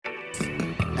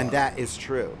and that is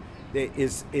true.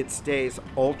 It stays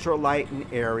ultra light and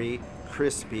airy,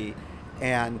 crispy,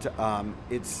 and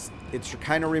it's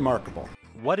kind of remarkable.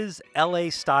 What is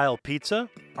LA-style pizza?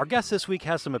 Our guest this week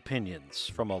has some opinions,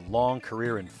 from a long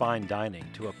career in fine dining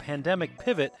to a pandemic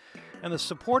pivot and the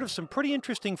support of some pretty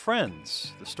interesting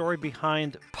friends. The story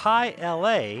behind Pie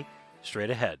LA, straight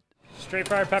ahead. Straight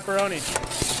fried pepperoni.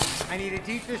 I need a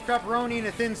deep dish pepperoni and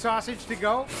a thin sausage to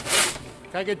go.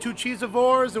 Can I get 2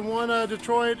 cheesivores and 1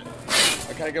 Detroit?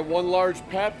 Can I get 1 large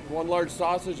pep, 1 large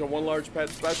sausage, and 1 large pet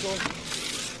special?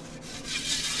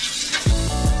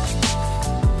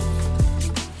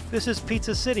 This is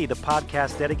Pizza City, the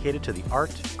podcast dedicated to the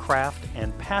art, craft,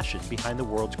 and passion behind the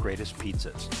world's greatest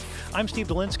pizzas. I'm Steve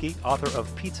Dolinsky, author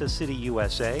of Pizza City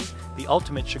USA, the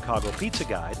ultimate Chicago pizza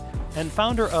guide, and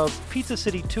founder of Pizza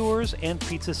City Tours and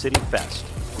Pizza City Fest.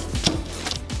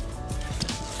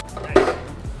 Nice.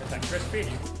 That's that crispy.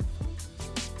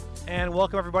 And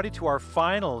welcome everybody to our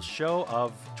final show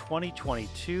of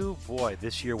 2022. Boy,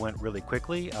 this year went really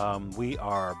quickly. We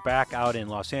are back out in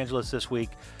Los Angeles this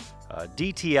week.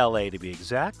 DTLA to be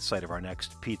exact, site of our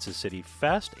next Pizza City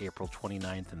Fest, April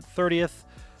 29th and 30th.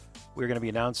 We're going to be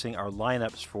announcing our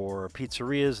lineups for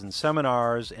pizzerias and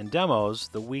seminars and demos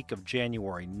the week of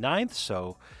January 9th,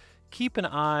 so keep an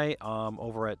eye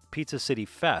over at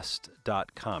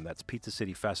pizzacityfest.com. That's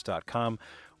pizzacityfest.com,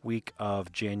 week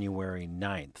of January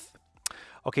 9th.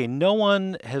 Okay, no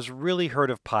one has really heard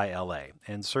of Pie LA,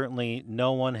 and certainly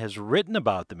no one has written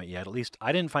about them yet. At least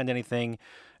I didn't find anything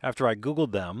after I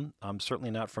Googled them. Certainly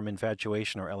not from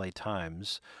Infatuation or LA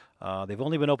Times. They've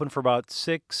only been open for about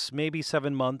 6, maybe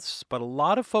 7 months, but a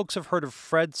lot of folks have heard of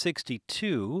Fred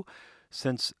 62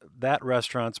 since that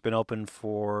restaurant's been open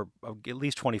for at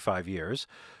least 25 years.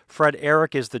 Fred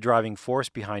Ehrich is the driving force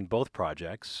behind both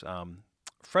projects.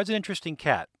 Fred's an interesting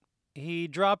cat. He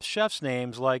drops chefs'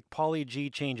 names like Paulie G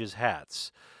changes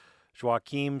hats.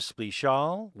 Joachim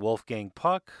Splichal, Wolfgang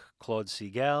Puck, Claude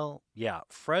Siegel. Yeah,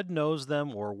 Fred knows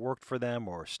them or worked for them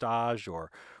or staged or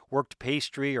worked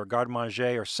pastry or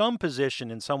garde-manger or some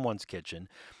position in someone's kitchen.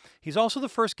 He's also the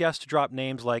first guest to drop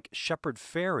names like Shepard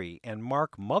Fairey and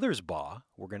Mark Mothersbaugh,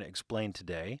 we're going to explain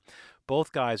today.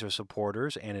 Both guys are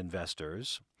supporters and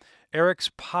investors.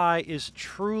 Ehric's pie is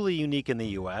truly unique in the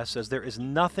U.S., as there is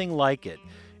nothing like it.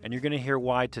 And you're going to hear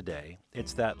why today.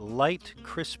 It's that light,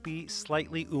 crispy,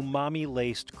 slightly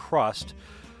umami-laced crust,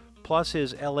 plus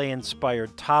his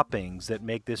LA-inspired toppings that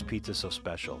make this pizza so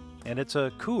special. And it's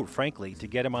a coup, frankly, to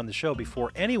get him on the show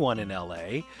before anyone in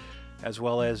LA, as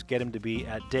well as get him to be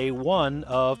at day 1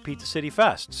 of Pizza City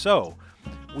Fest. So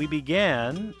we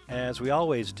began, as we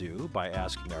always do, by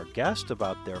asking our guest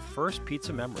about their first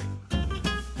pizza memory.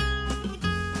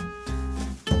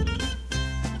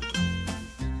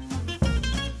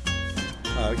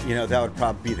 That would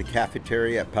probably be the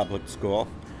cafeteria at public school.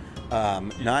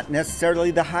 Not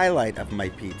necessarily the highlight of my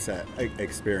pizza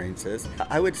experiences.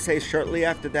 I would say shortly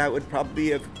after that would have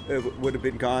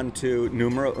been gone to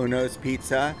Numero Uno's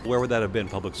Pizza. Where would that have been,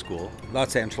 public school?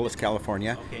 Los Angeles,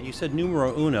 California. Okay, and you said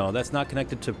Numero Uno. That's not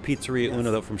connected to Pizzeria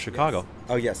Uno though, from Chicago. Yes.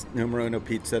 Oh yes, Numero Uno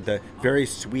Pizza, the very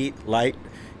sweet, light,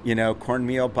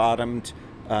 cornmeal bottomed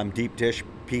deep dish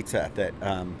pizza that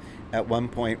at one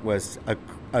point was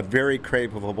a very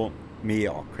craveable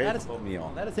meal. That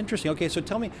is interesting. Okay, so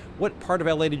tell me, what part of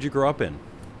LA did you grow up in?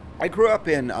 I grew up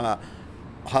in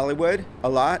Hollywood a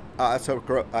lot.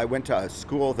 I went to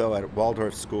school, though, at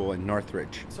Waldorf School in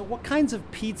Northridge. So what kinds of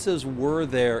pizzas were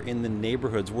there in the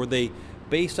neighborhoods? Were they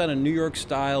based on a New York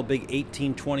style, big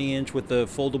 18, 20-inch with the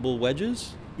foldable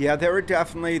wedges? Yeah, there were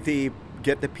definitely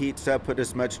get the pizza, put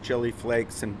as much chili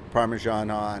flakes and Parmesan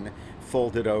on,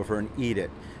 fold it over and eat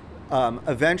it.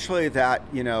 Eventually that,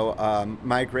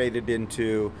 migrated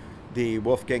into the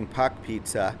Wolfgang Puck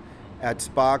pizza at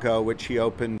Spago, which he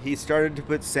opened. He started to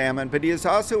put salmon, but he is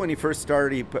also, when he first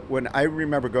started, when I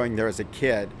remember going there as a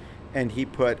kid, and he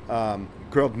put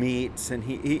grilled meats, and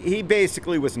he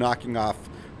basically was knocking off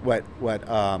what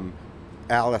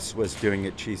Alice was doing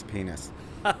at Cheese Penis.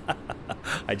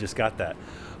 I just got that.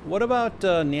 What about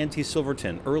Nancy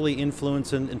Silverton? Early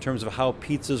influence in terms of how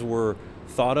pizzas were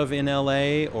thought of in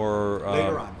LA,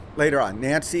 or later on.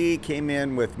 Nancy came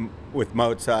in with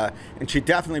Mozza, and she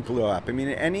definitely blew up. I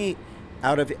mean,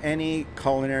 out of any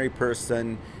culinary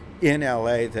person in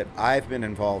LA that I've been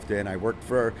involved in, I worked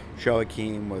for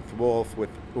Joachim, with Wolf, with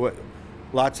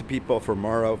lots of people, for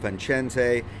Mauro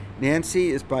Vincenze.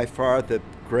 Nancy is by far the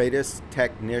greatest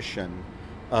technician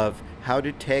of how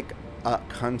to take a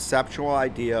conceptual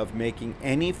idea of making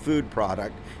any food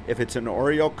product, if it's an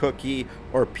Oreo cookie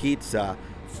or pizza,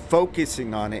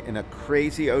 focusing on it in a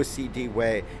crazy OCD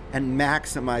way and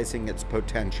maximizing its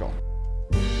potential.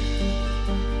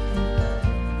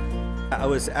 I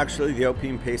was actually the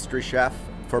opening pastry chef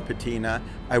for Patina.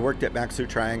 I worked at Maxu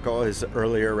Triangle, his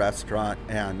earlier restaurant,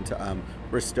 and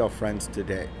we're still friends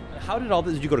today. How did all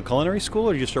this? Did you go to culinary school,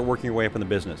 or did you start working your way up in the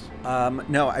business?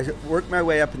 No, I worked my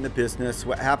way up in the business.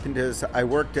 What happened is I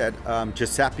worked at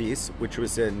Giuseppe's, which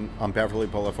was on Beverly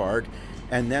Boulevard,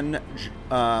 and then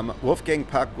Wolfgang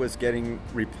Puck was getting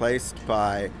replaced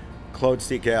by Claude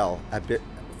Sigel.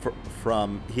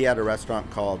 He had a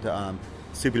restaurant called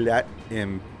Soubilette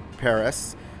in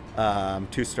Paris,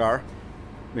 2-star,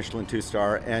 Michelin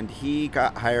 2-star, and he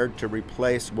got hired to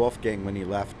replace Wolfgang when he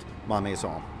left Ma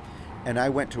Maison. And I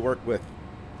went to work with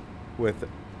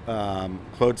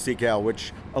Claude Sigel,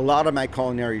 which a lot of my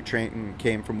culinary training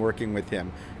came from working with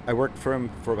him. I worked for him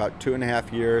for about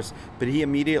 2.5 years, but he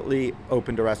immediately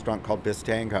opened a restaurant called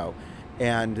Bistango.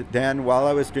 And then while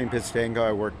I was doing Bistango,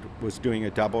 I was doing a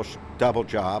double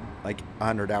job, like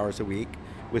 100 hours a week,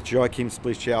 with Joachim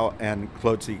Splichel and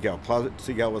Claude Sigel. Claude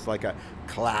Sigel was like a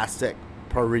classic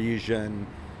Parisian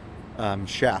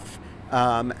chef.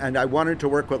 And I wanted to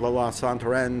work with Laurent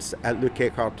Santarens at Le Quai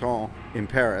Carton in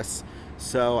Paris.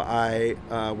 So I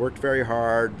worked very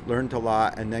hard, learned a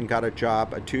lot, and then got a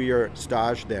 2-year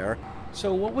stage there.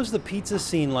 So what was the pizza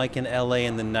scene like in LA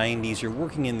in the 90s? You're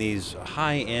working in these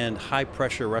high-end,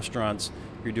 high-pressure restaurants.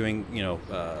 You're doing,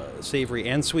 savory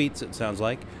and sweets, it sounds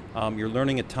like. You're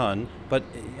learning a ton. But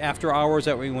after hours,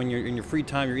 when you're in your free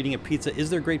time, you're eating a pizza. Is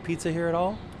there great pizza here at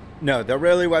all? No, there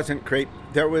really wasn't great.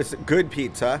 There was good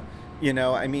pizza.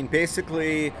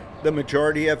 Basically, the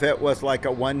majority of it was like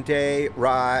a one-day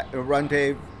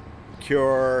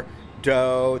cure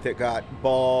dough that got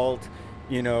balled,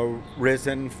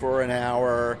 risen for an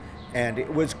hour, and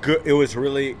it was good. It was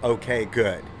really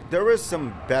good. There was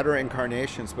some better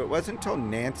incarnations, but it wasn't until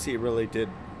Nancy really did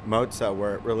Mozza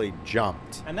where it really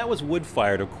jumped. And that was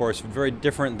wood-fired, of course, very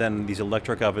different than these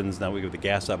electric ovens. Now we have the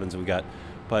gas ovens we got.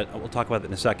 But we'll talk about that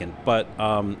in a second. But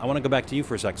I want to go back to you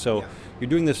for a sec. So you're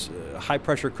doing this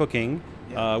high-pressure cooking,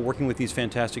 working with these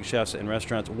fantastic chefs and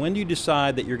restaurants. When do you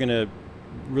decide that you're going to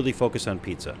really focus on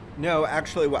pizza? No,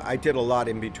 actually, I did a lot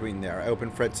in between there. I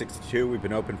opened Fred 62. We've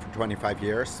been open for 25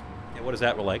 years. Yeah, what is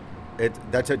that like?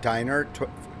 That's a diner.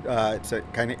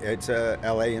 It's a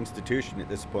LA institution at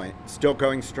this point. Still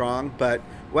going strong. But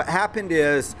what happened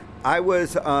is I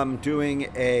was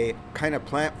doing a kind of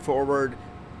plant-forward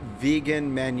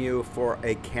vegan menu for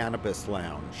a cannabis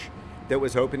lounge that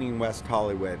was opening in West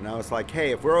Hollywood. And I was like, hey,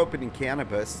 if we're opening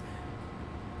cannabis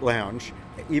lounge,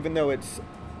 even though it's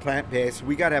plant-based,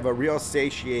 we got to have a real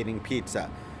satiating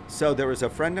pizza. So there was a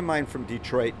friend of mine from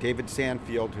Detroit, David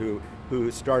Sandfield,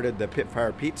 who started the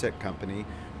Pitfire Pizza Company.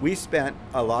 We spent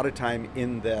a lot of time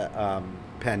in the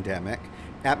pandemic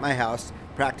at my house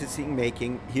practicing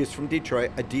making, he was from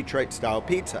Detroit, a Detroit-style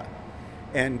pizza.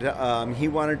 And he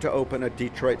wanted to open a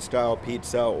Detroit-style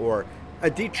pizza, or a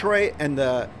Detroit and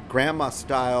the grandma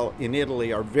style in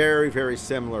Italy are very, very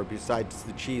similar besides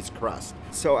the cheese crust.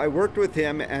 So I worked with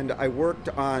him, and I worked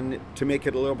on, to make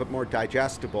it a little bit more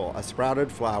digestible, a sprouted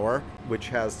flour, which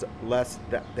has less,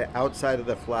 the outside of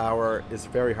the flour is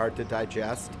very hard to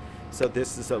digest. So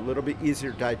this is a little bit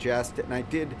easier to digest. And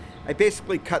I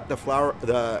basically cut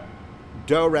the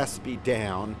dough recipe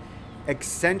down,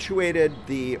 accentuated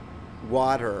the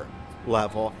water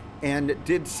level, and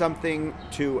did something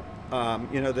to,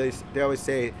 they always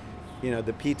say,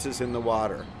 the pizza's in the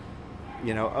water.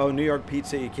 New York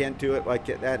pizza, you can't do it like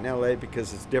that in LA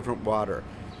because it's different water.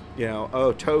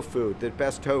 Tofu, the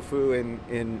best tofu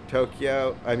in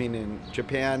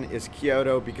Japan is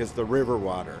Kyoto because the river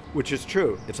water, which is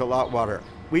true. It's a lot water.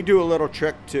 We do a little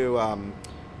trick to,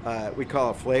 we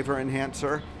call a flavor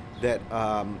enhancer that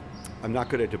I'm not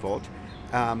going to divulge.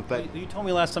 But you told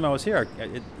me last time I was here,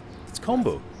 it's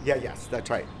kombu. Yes, that's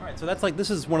right. All right, so this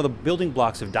is one of the building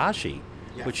blocks of dashi,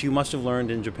 which you must have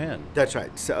learned in Japan. That's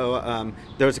right. So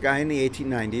there was a guy in the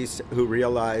 1890s who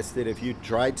realized that if you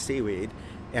dried seaweed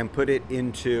and put it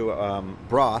into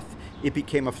broth, it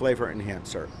became a flavor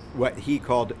enhancer, what he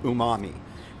called umami.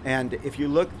 And if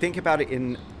you think about it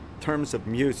in terms of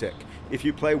music, if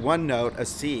you play one note, a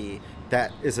C,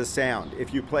 that is a sound.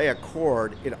 If you play a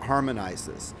chord, it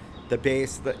harmonizes. The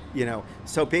bass,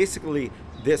 so basically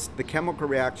the chemical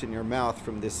reaction in your mouth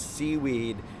from this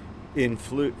seaweed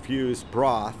infused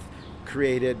broth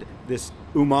created this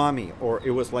umami, or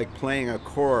it was like playing a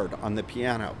chord on the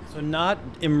piano. So not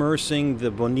immersing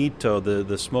the bonito,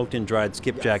 the smoked and dried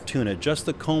skipjack tuna, just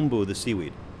the kombu, the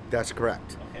seaweed. That's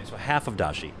correct. Okay, so half of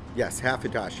dashi. Yes, half a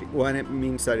dashi. One, it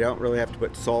means that I don't really have to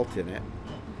put salt in it,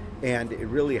 and it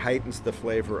really heightens the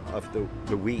flavor of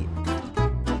the wheat.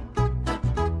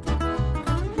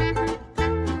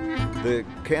 The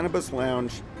Cannabis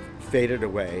Lounge faded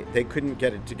away. They couldn't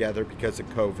get it together because of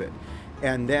COVID.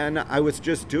 And then I was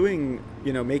just doing,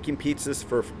 making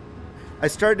pizzas I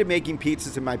started making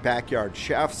pizzas in my backyard.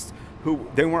 Chefs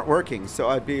they weren't working, so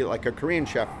I'd be like a Korean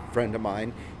chef friend of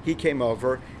mine. He came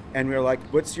over and we were like,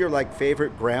 what's your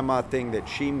favorite grandma thing that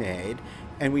she made?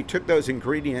 And we took those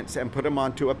ingredients and put them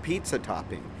onto a pizza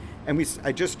topping. And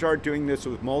I just started doing this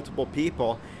with multiple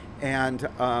people. And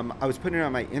I was putting it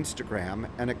on my Instagram,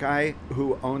 and a guy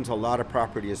who owns a lot of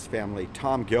property, his family,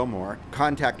 Tom Gilmore,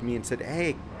 contacted me and said,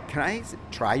 hey, can I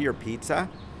try your pizza?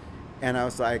 And I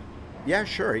was like, yeah,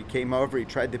 sure. He came over, he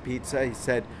tried the pizza. He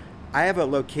said, I have a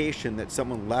location that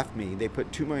someone left me. They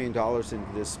put $2 million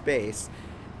into this space,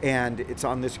 and it's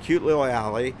on this cute little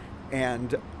alley,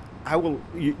 and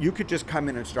you could just come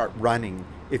in and start running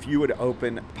if you would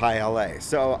open Pie LA.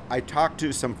 So I talked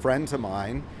to some friends of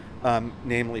mine,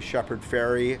 namely Shepard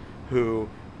Fairey, who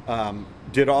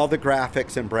did all the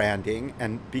graphics and branding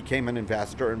and became an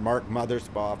investor, and Mark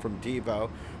Mothersbaugh from Devo,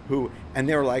 and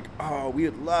they were like, oh, we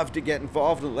would love to get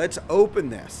involved, and let's open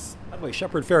this. By the way,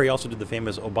 Shepard Fairey also did the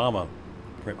famous Obama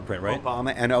print, right?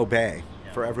 Obama and Obey,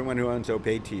 for everyone who owns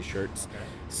Obey t-shirts. Okay.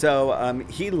 So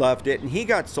he loved it, and he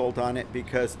got sold on it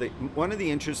because one of the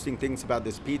interesting things about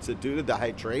this pizza, due to the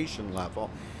hydration level,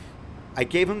 I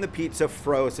gave him the pizza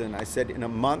frozen. I said, in a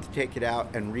month, take it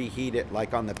out and reheat it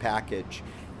like on the package,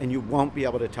 and you won't be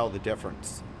able to tell the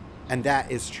difference. And that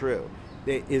is true.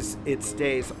 It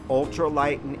stays ultra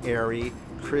light and airy,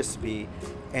 crispy,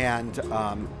 and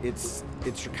it's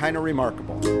kind of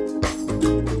remarkable.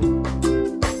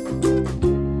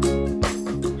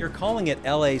 You're calling it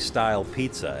LA style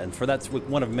pizza, and that's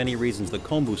one of many reasons. The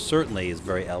kombu certainly is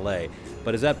very LA,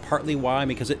 but is that partly why?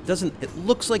 Because it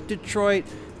looks like Detroit,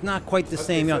 not quite the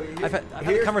same. So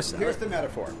here's the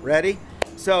metaphor. Ready?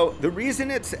 So the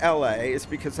reason it's LA is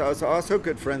because I was also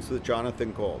good friends with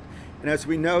Jonathan Gold. And as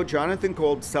we know, Jonathan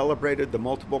Gold celebrated the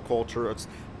multiple cultures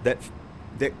that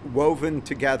woven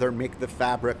together make the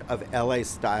fabric of LA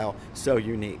style so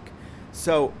unique.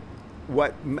 So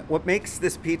what makes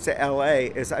this pizza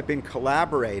LA is I've been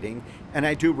collaborating, and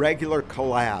I do regular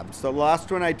collabs. The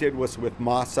last one I did was with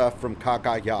Masa from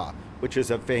Kagaya, which is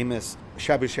a famous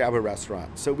shabu shabu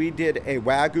restaurant. So we did a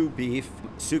Wagyu beef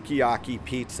sukiyaki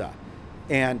pizza.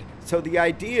 And so the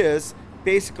idea is,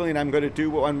 basically, and I'm going to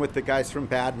do one with the guys from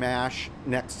Bad Mash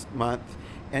next month,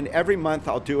 and every month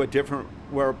I'll do a different,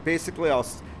 where basically I'll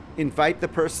invite the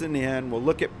person in, we'll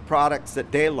look at products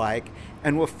that they like,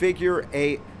 and we'll figure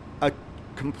a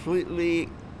completely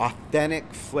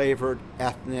authentic, flavored,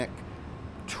 ethnic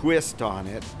twist on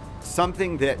it.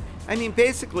 Something that,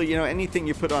 basically, anything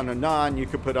you put on a naan, you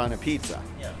could put on a pizza.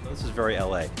 Yeah, this is very LA.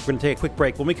 We're going to take a quick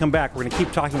break. When we come back, we're going to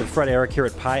keep talking with Fred Ehrich here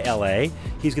at Pie LA.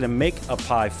 He's going to make a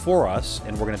pie for us,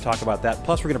 and we're going to talk about that.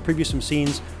 Plus, we're going to preview some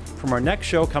scenes from our next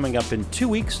show coming up in 2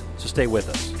 weeks, so stay with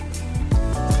us.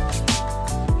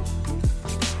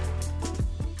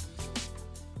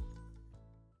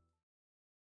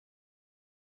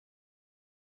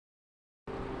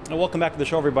 And welcome back to the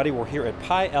show, everybody. We're here at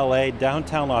Pie LA,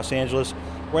 downtown Los Angeles,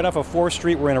 right off of 4th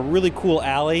Street. We're in a really cool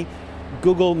alley.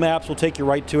 Google Maps will take you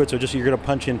right to it, so you're going to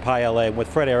punch in Pie LA with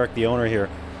Fred Ehrich, the owner here.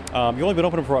 You've only been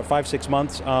open for about 5-6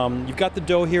 months. You've got the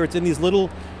dough here. It's in these little,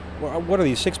 what are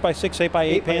these, 6x6,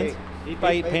 8x8 pans?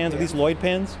 8x8 pans. Are these Lloyd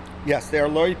pans? Yes, they're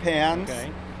Lloyd pans. Okay.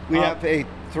 We have a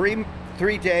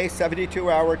three-day,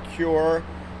 72-hour cure,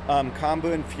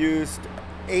 kombu infused,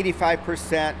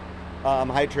 85%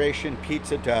 hydration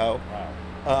pizza dough.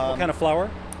 Wow. What kind of flour?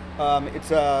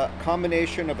 It's a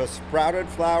combination of a sprouted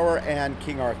flour and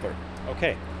King Arthur.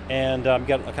 Okay. And you've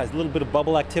got a little bit of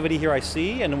bubble activity here, I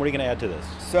see. And then what are you going to add to this?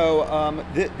 So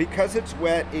because it's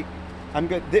wet,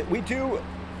 we do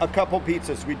a couple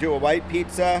pizzas. We do a white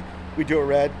pizza, we do a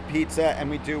red pizza,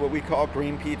 and we do what we call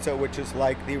green pizza, which is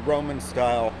like the Roman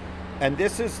style. And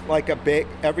this is like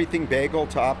everything bagel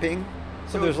topping.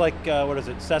 So there's like,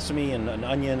 sesame and an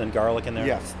onion and garlic in there?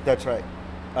 Yes, that's right.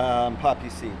 Poppy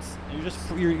seeds.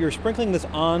 And you're sprinkling this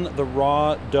on the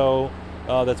raw dough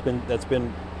that's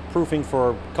been proofing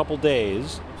for a couple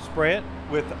days. Spray it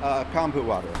with kombu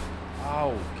water.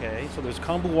 Oh, okay. So there's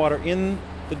kombu water in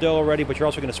the dough already, but you're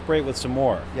also going to spray it with some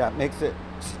more. Yeah, it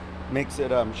makes it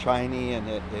shiny, and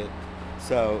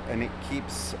it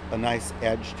keeps a nice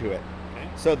edge to it. Okay.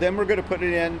 So then we're going to put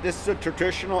it in. This is a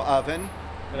traditional oven.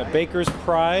 And a Baker's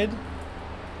Pride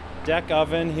deck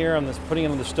oven here. I'm just putting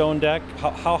it on the stone deck.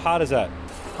 How hot is that?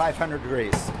 500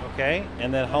 degrees. Okay.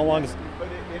 And then how long is? Put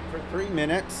it in for 3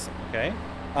 minutes. Okay.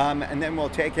 And then we'll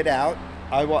take it out.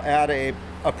 I will add a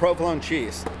provolone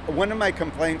cheese. One of my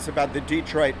complaints about the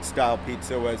Detroit style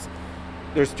pizza was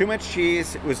there's too much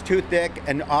cheese. It was too thick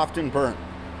and often burnt.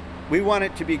 We want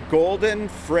it to be golden,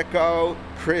 Frico,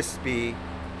 crispy,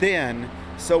 thin.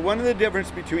 So one of the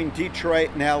differences between Detroit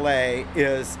and LA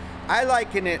is I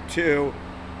liken it to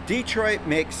Detroit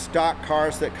makes stock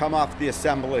cars that come off the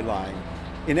assembly line.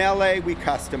 In LA, we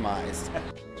customize.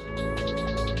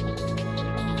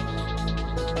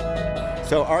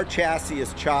 So our chassis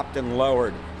is chopped and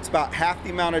lowered. It's about half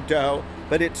the amount of dough,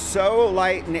 but it's so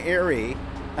light and airy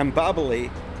and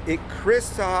bubbly, it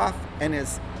crisps off and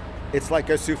it's like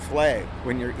a souffle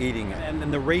when you're eating it.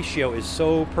 And the ratio is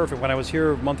so perfect. When I was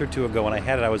here a month or two ago and I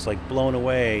had it, I was like blown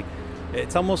away.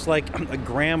 It's almost like a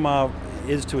grandma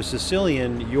is to a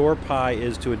Sicilian, your pie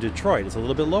is to a Detroit. It's a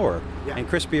little bit lower and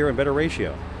crispier and better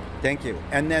ratio. Thank you.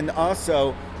 And then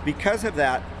also, because of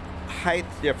that height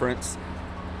difference,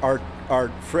 our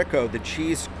Frico, the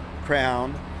cheese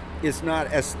crown, is not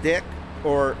as thick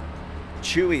or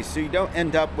chewy, so you don't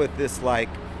end up with this like,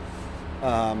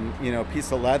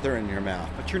 piece of leather in your mouth.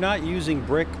 But you're not using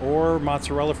brick or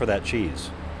mozzarella for that cheese.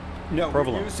 No,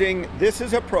 provolone. This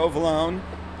is a provolone,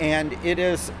 and it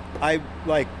is, I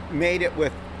made it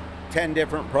with 10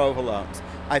 different provolones.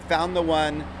 I found the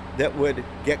one that would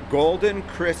get golden,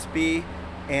 crispy,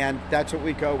 and that's what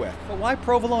we go with. But why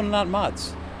provolone and not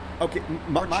mozz? Okay,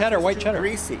 Or cheddar, white cheddar.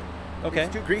 Greasy. Okay.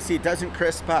 It's too greasy. It doesn't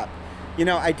crisp up.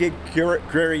 I did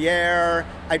Gruyere.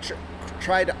 I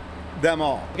tried them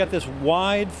all. You got this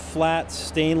wide, flat,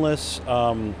 stainless,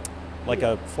 like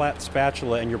a flat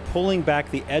spatula, and you're pulling back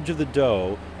the edge of the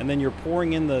dough, and then you're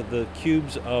pouring in the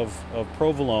cubes of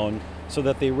provolone so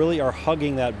that they really are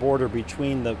hugging that border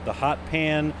between the hot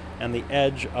pan and the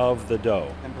edge of the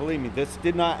dough. And believe me, this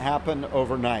did not happen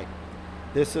overnight.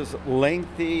 This is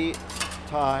lengthy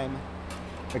time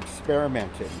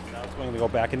experimenting. Now it's going to go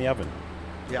back in the oven.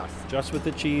 Yes. Just with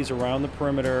the cheese around the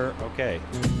perimeter. Okay.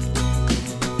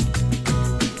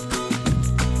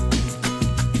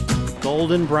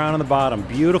 Golden brown on the bottom.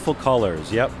 Beautiful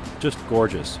colors. Yep. Just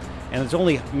gorgeous. And it's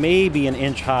only maybe an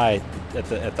inch high at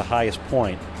the highest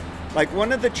point. Like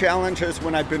one of the challenges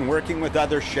when I've been working with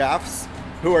other chefs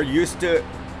who are used to,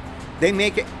 they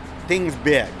make things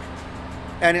big.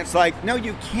 And it's like, no,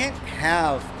 you can't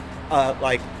have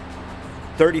like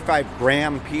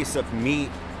 35-gram piece of meat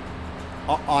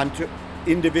onto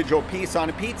individual piece on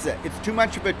a pizza. It's too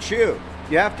much of a chew.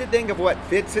 You have to think of what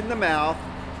fits in the mouth,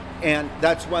 and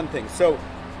that's one thing. So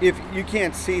if you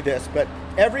can't see this, but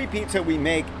every pizza we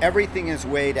make, everything is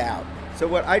weighed out. So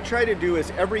what I try to do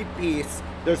is every piece,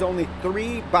 there's only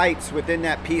 3 bites within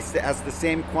that piece that has the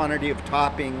same quantity of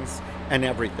toppings and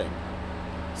everything.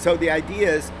 So the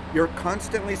idea is you're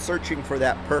constantly searching for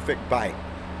that perfect bite.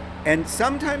 And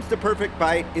sometimes the perfect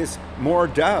bite is more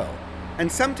dough.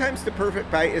 And sometimes the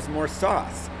perfect bite is more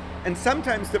sauce. And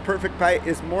sometimes the perfect bite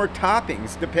is more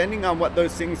toppings, depending on what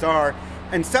those things are.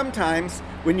 And sometimes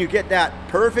when you get that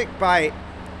perfect bite,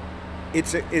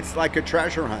 it's like a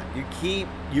treasure hunt.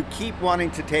 You keep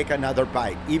wanting to take another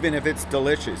bite, even if it's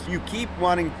delicious. You keep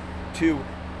wanting to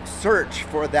search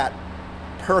for that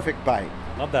perfect bite.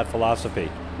 Love that philosophy.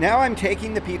 Now I'm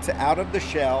taking the pizza out of the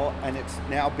shell, and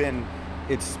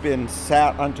it's been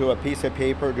sat onto a piece of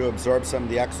paper to absorb some of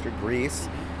the extra grease.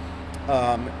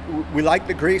 We like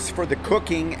the grease for the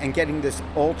cooking and getting this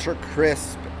ultra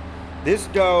crisp. This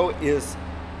dough is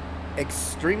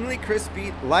extremely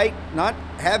crispy, light, not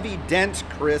heavy, dense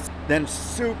crisp, then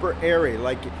super airy.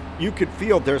 Like you could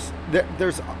feel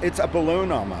it's a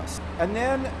balloon almost. And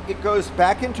then it goes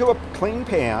back into a clean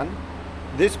pan.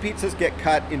 This pizzas get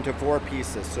cut into 4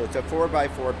 pieces, so it's a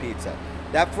 4x4 pizza.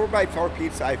 That 4x4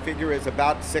 pizza I figure is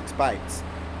about 6 bites.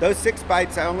 Those 6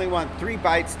 bites, I only want 3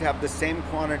 bites to have the same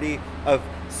quantity of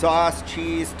sauce,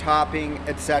 cheese, topping,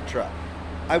 etc.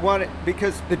 I want it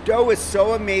because the dough is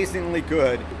so amazingly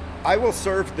good. I will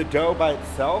serve the dough by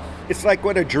itself. It's like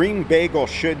what a dream bagel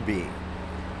should be.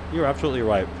 You're absolutely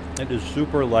right. It is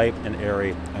super light and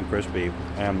airy and crispy.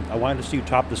 I wanted to see you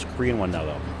top this Korean one now,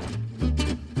 though.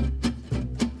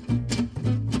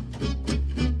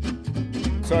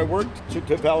 So I worked to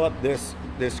develop this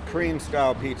Korean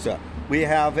style pizza. We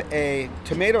have a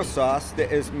tomato sauce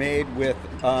that is made with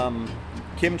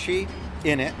kimchi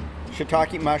in it,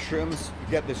 shiitake mushrooms.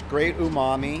 You get this great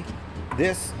umami.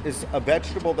 This is a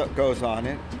vegetable that goes on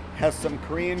it. Has some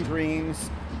Korean greens,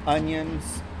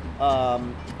 onions,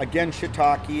 again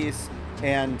shiitakes,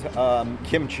 and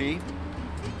kimchi.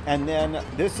 And then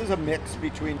this is a mix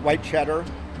between white cheddar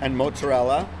and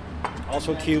mozzarella.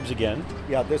 Also cubes again.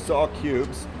 Yeah, this is all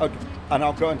cubes. Okay, and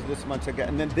I'll go into this once again.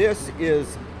 And then this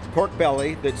is pork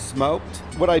belly that's smoked.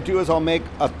 What I do is I'll make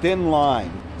a thin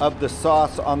line of the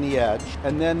sauce on the edge,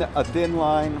 and then a thin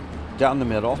line down the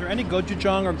middle. Is there any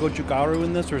gochujang or gochugaru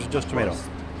in this, or is it just tomato?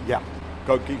 Yeah,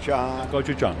 gochujang.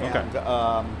 Gochujang, okay.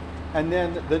 And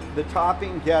then the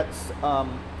topping gets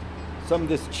some of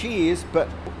this cheese, but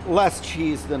less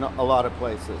cheese than a lot of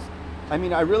places. I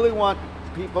mean, I really want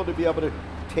people to be able to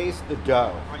taste the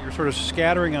dough. You're sort of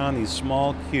scattering on these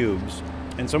small cubes,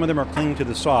 and some of them are clinging to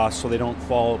the sauce so they don't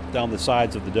fall down the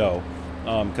sides of the dough,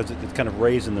 because it's kind of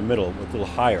raised in the middle, a little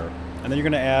higher. And then you're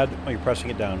going to add, you're pressing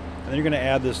it down, and then you're going to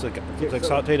add this like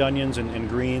sauteed onions and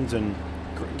greens and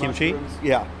kimchi. Mushrooms.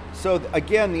 Yeah. So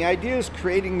again, the idea is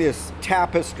creating this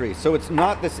tapestry. So it's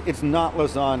not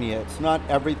lasagna. It's not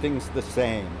everything's the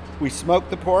same. We smoke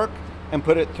the pork and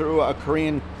put it through a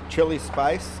Korean chili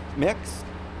spice mix,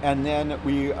 and then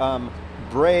we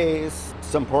braise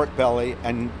some pork belly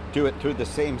and do it through the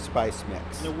same spice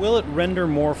mix. Now, will it render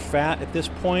more fat at this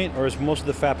point, or is most of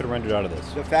the fat been rendered out of this?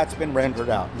 The fat's been rendered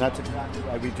out, and that's exactly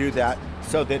why we do that,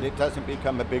 so that it doesn't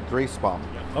become a big grease bomb.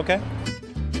 Okay.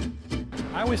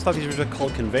 I always thought these were just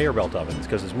called conveyor belt ovens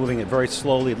because it's moving it very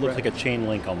slowly. It looks like a chain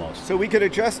link almost. So we could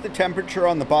adjust the temperature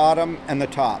on the bottom and the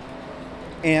top,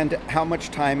 and how much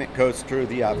time it goes through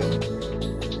the oven.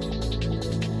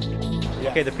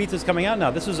 Okay, the pizza's coming out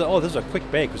now. This is a quick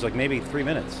bake. It was like maybe 3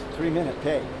 minutes. 3-minute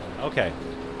bake. Okay.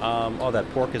 That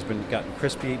pork has gotten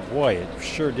crispy. Boy, it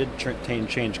sure did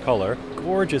change color.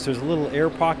 Gorgeous. There's a little air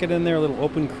pocket in there, a little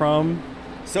open crumb.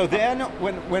 So then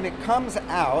when it comes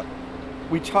out,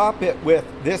 we top it with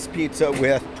this pizza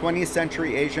with 20th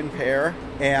century Asian pear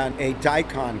and a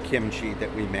daikon kimchi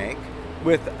that we make,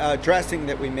 with a dressing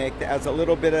that we make that has a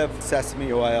little bit of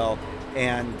sesame oil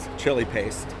and chili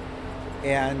paste.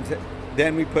 And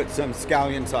then we put some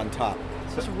scallions on top.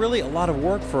 It's really a lot of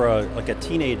work for a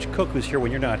teenage cook who's here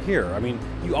when you're not here. I mean,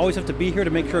 you always have to be here to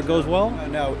make sure it goes well?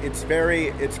 No, it's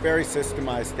very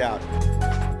systemized out.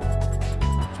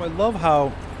 So I love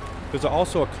how there's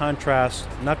also a contrast,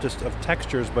 not just of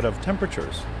textures, but of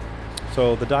temperatures.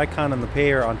 So the daikon and the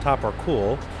pear on top are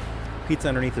cool. Pizza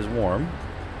underneath is warm.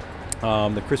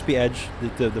 The crispy edge,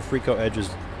 the frico edge is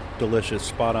delicious,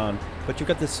 spot on. But you've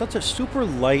got such a super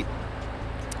light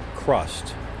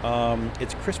crust.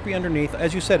 It's crispy underneath.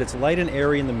 As you said, it's light and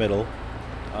airy in the middle.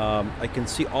 I can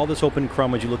see all this open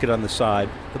crumb as you look at it on the side.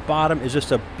 The bottom is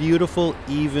just a beautiful,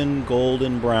 even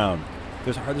golden brown.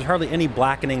 There's hardly any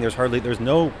blackening. There's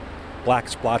no black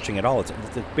splotching at all. It's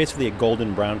basically a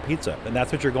golden brown pizza, and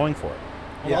that's what you're going for.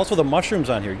 And Yes. also the mushrooms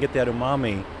on here, you get that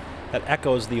umami that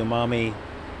echoes the umami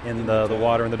in the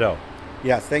water and the dough.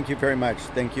 Yes, thank you very much.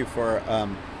 Thank you for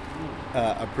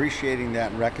appreciating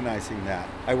that and recognizing that.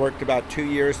 I worked about 2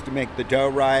 years to make the dough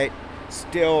right,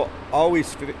 still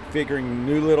always figuring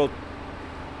new little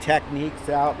techniques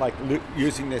out, like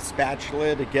using this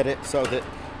spatula to get it so that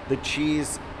the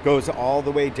cheese goes all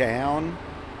the way down.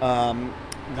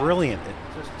 Brilliant.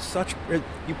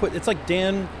 It's like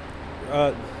Dan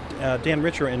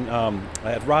Richer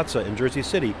at Razza in Jersey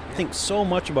City. I think so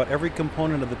much about every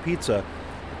component of the pizza: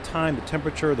 the time, the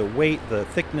temperature, the weight, the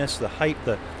thickness, the height,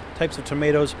 the types of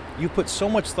tomatoes. You put so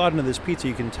much thought into this pizza.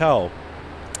 You can tell.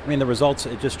 I mean, the results,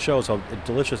 it just shows how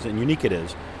delicious and unique it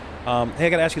is. Hey, I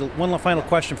got to ask you one final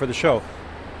question for the show.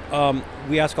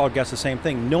 We ask all guests the same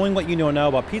thing. Knowing what you know now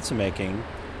about pizza making,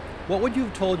 what would you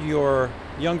have told your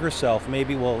younger self,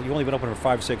 maybe, well, you've only been open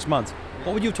for 5-6 months,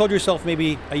 what would you have told yourself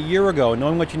maybe a year ago,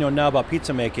 knowing what you know now about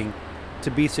pizza making, to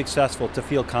be successful, to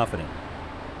feel confident?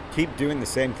 Keep doing the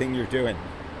same thing you're doing.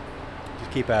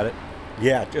 Just keep at it.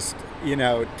 Yeah, just,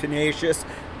 tenacious.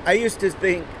 I used to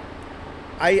think,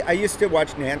 I used to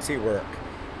watch Nancy work,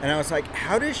 and I was like,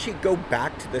 how does she go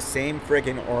back to the same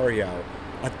friggin' Oreo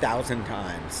 1,000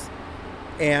 times?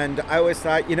 And I always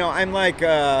thought, I'm like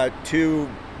a too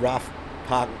rough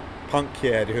punk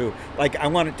kid who, like, I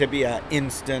want it to be an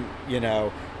instant,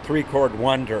 3-chord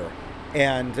wonder.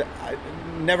 And I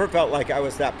never felt like I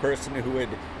was that person who would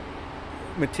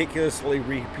meticulously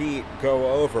repeat,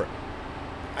 go over.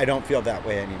 I don't feel that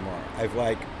way anymore. I've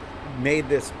made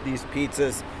these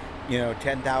pizzas,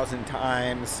 10,000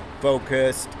 times,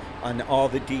 focused on all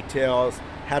the details.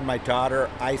 Had my daughter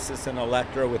Isis and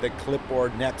Electra with a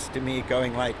clipboard next to me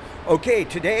going like, okay,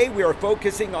 today we are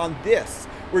focusing on this.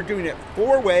 We're doing it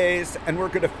 4 ways, and we're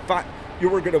going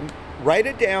to write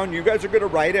it down. You guys are going to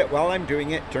write it while I'm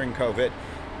doing it during COVID,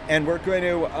 and we're going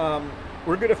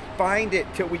to find it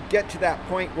till we get to that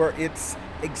point where it's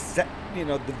the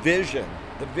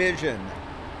vision.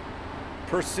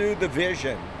 Pursue the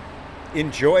vision.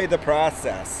 Enjoy the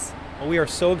process. Well, we are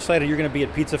so excited you're going to be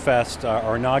at Pizza Fest,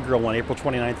 our inaugural one, April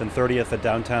 29th and 30th at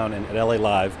downtown and at LA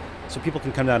Live, so people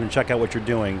can come down and check out what you're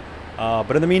doing.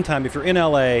 But in the meantime, if you're in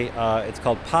LA, it's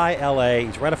called Pie LA.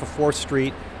 It's right off of 4th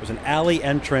Street. There's an alley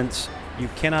entrance. You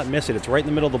cannot miss it. It's right in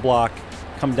the middle of the block.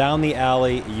 Come down the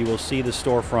alley. You will see the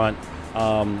storefront.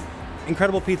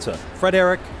 Incredible pizza. Fred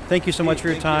Eric, thank you so much for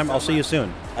your Thank you time. so I'll see you much.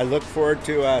 soon. I look forward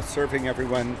to serving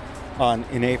everyone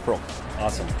in April.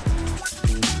 Awesome.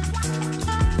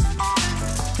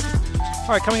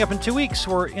 All right, coming up in 2 weeks,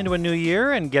 we're into a new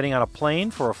year and getting on a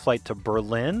plane for a flight to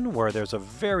Berlin, where there's a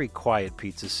very quiet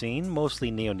pizza scene,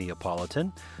 mostly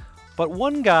neo-Neapolitan, but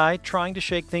one guy trying to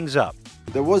shake things up.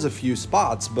 There was a few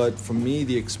spots, but for me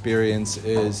the experience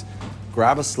is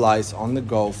grab a slice on the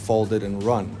go, fold it and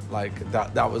run. Like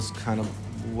that was kind of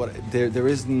what there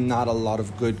is not a lot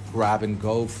of good grab and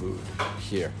go food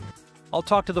here. I'll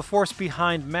talk to the force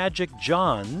behind Magic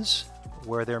John's,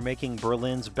 where they're making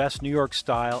Berlin's best New York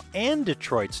style and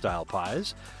Detroit style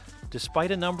pies,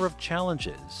 despite a number of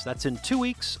challenges. That's in 2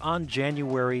 weeks on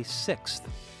January 6th.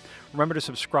 Remember to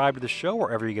subscribe to the show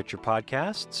wherever you get your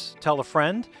podcasts. Tell a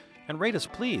friend and rate us,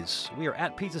 please. We are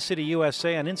at Pizza City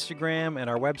USA on Instagram and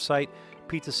our website,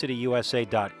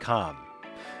 pizzacityusa.com.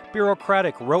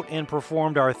 Bureaucratic wrote and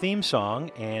performed our theme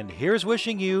song, and here's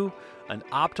wishing you an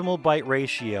optimal bite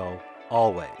ratio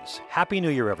always. Happy New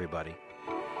Year, everybody.